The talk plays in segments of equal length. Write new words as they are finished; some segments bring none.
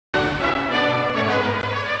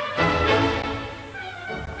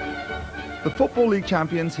The Football League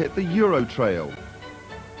champions hit the Euro trail.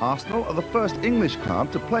 Arsenal are the first English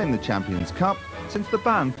club to play in the Champions Cup since the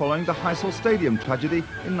ban following the Heysel Stadium tragedy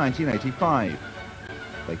in 1985.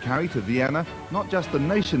 They carry to Vienna not just the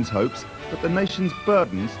nation's hopes, but the nation's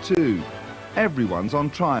burdens too. Everyone's on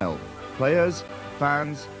trial: players,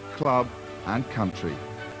 fans, club and country.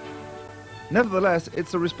 Nevertheless,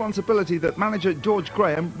 it's a responsibility that manager George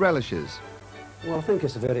Graham relishes. Well, I think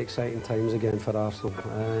it's very exciting times again for Arsenal.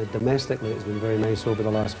 Domestically, it's been very nice over the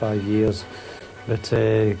last 5 years. But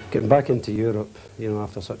getting back into Europe, you know,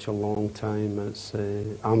 after such a long time,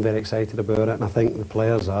 I'm very excited about it, and I think the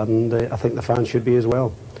players are, and I think the fans should be as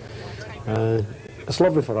well. It's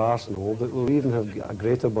lovely for Arsenal, but we'll even have a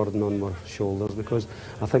greater burden on our shoulders because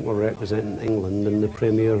I think we're representing England in the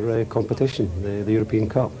premier competition, the European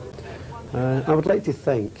Cup. I would like to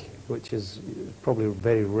think, which is probably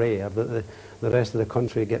very rare, that the rest of the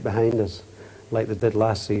country get behind us, like they did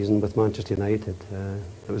last season with Manchester United.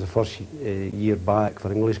 It was the first year back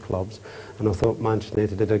for English clubs, and I thought Manchester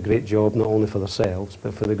United did a great job, not only for themselves,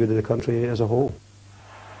 but for the good of the country as a whole.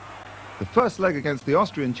 The first leg against the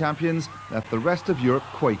Austrian champions left the rest of Europe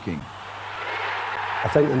quaking. I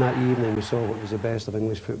think in that evening we saw what was the best of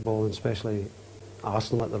English football, and especially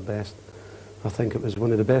Arsenal at their best. I think it was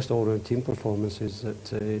one of the best all-round team performances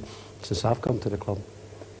that, since I've come to the club.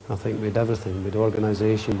 I think we had everything. We had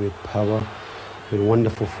organisation, we had power, we had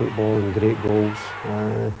wonderful football and great goals.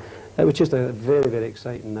 It was just a very, very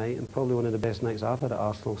exciting night, and probably one of the best nights I've had at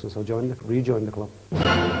Arsenal since I rejoined the club.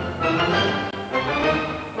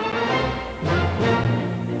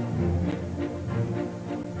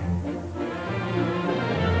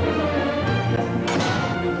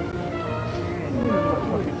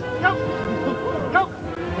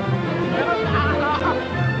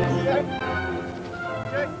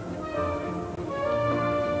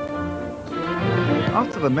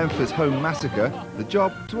 After the Memphis home massacre, the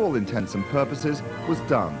job, to all intents and purposes, was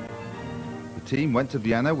done. The team went to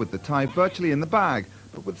Vienna with the tie virtually in the bag,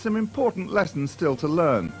 but with some important lessons still to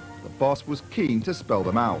learn. The boss was keen to spell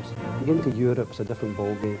them out. You get into Europe, it's a different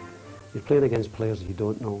ballgame. You're playing against players you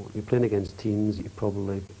don't know. You're playing against teams that you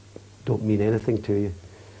probably don't mean anything to you.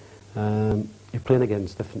 You're playing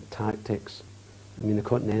against different tactics. I mean,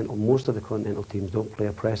 most of the continental teams don't play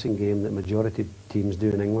a pressing game that majority teams do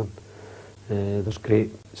in England. There's great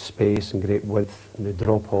space and great width, and they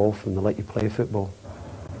drop off and they let you play football.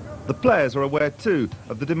 The players are aware too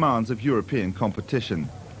of the demands of European competition.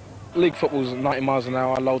 League football's 90 miles an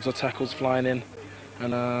hour, loads of tackles flying in,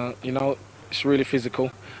 and you know, it's really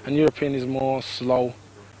physical. And European is more slow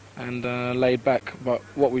and laid back, but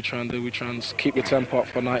what we try and do, we try and keep the tempo up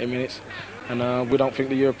for 90 minutes, and we don't think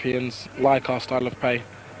the Europeans like our style of play,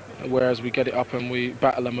 whereas we get it up and we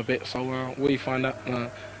battle them a bit, so we find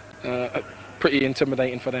that pretty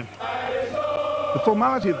intimidating for them. The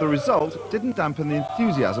formality of the result didn't dampen the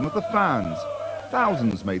enthusiasm of the fans.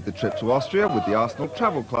 Thousands made the trip to Austria with the Arsenal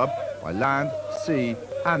Travel Club by land, sea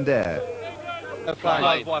and air.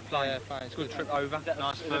 Plane. Yeah, it's a good trip over.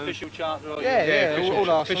 Nice food. Official charter?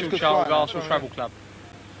 Yeah, official charter of Arsenal Travel Club.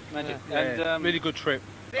 Magic. Yeah. And really good trip.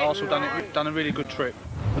 Arsenal done a really good trip.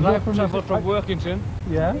 I've travelled from Workington.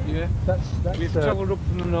 Yeah? Yeah. That's We've travelled up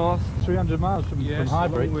from the north. 300 miles from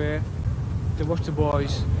Highbury. Long way to watch the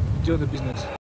boys do the business.